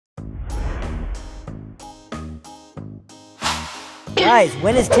Guys,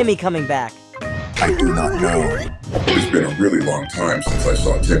 when is Timmy coming back? I do not know. It has been a really long time since I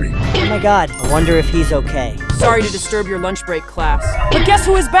saw Timmy. Oh my god, I wonder if he's okay. Sorry to disturb your lunch break, class. But guess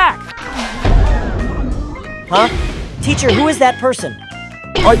who is back? Huh? Teacher, who is that person?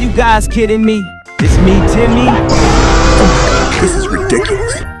 Are you guys kidding me? It's me, Timmy. This is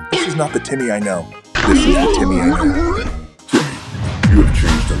ridiculous. This is not the Timmy I know. This is the Timmy I know. Timmy, you have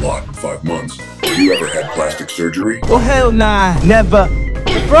changed a lot in 5 months. Have you ever had plastic surgery? Oh, hell nah, never.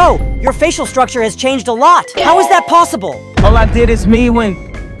 But bro, your facial structure has changed a lot. How is that possible? All I did is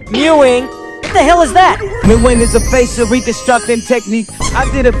mewing. Mewing? What the hell is that? Mewing is a facial reconstructing technique. I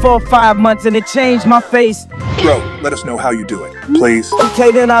did it for 5 months and it changed my face. Bro, let us know how you do it, please.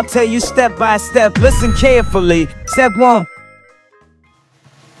 Okay, then I'll tell you step by step. Listen carefully. Step 1.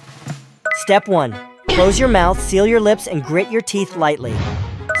 Step 1. Close your mouth, seal your lips, and grit your teeth lightly.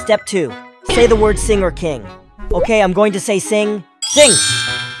 Step 2. Say the word sing or king. Okay, I'm going to say sing. Sing!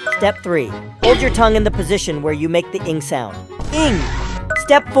 Step 3. Hold your tongue in the position where you make the ing sound. Ing!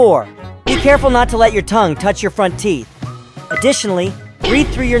 Step 4. Be careful not to let your tongue touch your front teeth. Additionally, breathe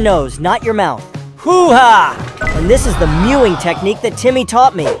through your nose, not your mouth. Hoo-ha! And this is the mewing technique that Timmy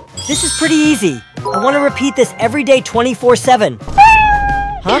taught me. This is pretty easy. I want to repeat this every day 24/7.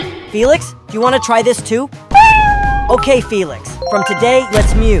 Huh? Felix? Do you want to try this too? Okay, Felix. From today,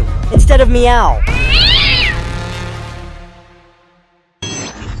 let's mew instead of meow.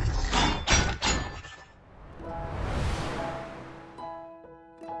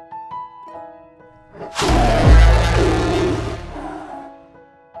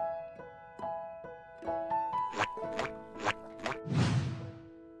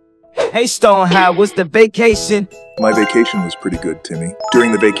 Hey, Stone, how was the vacation? My vacation was pretty good, Timmy.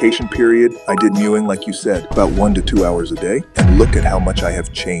 During the vacation period, I did mewing like you said, about 1 to 2 hours a day, and look at how much I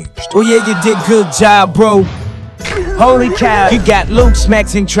have changed. Oh yeah, you did good job, bro. Holy cow, you got Luke's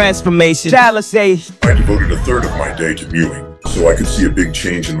maxing transformation. Tyler say, I devoted a third of my day to mewing, so I could see a big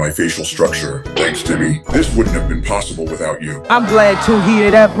change in my facial structure. Thanks, Timmy. This wouldn't have been possible without you. I'm glad to hear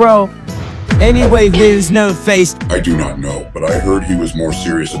that, bro. Anyway, Vin's nerd-faced. I do not know, but I heard he was more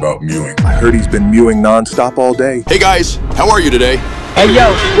serious about mewing. I heard he's been mewing non-stop all day. Hey guys, how are you today? Hey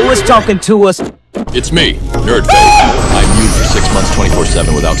yo, who was talking to us? It's me, Nerdface. I mewed for 6 months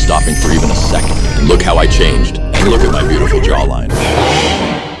 24/7 without stopping for even a second. And look how I changed. And look at my beautiful jawline.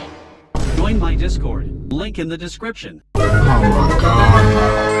 Join my Discord. Link in the description. Oh my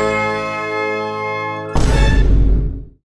god.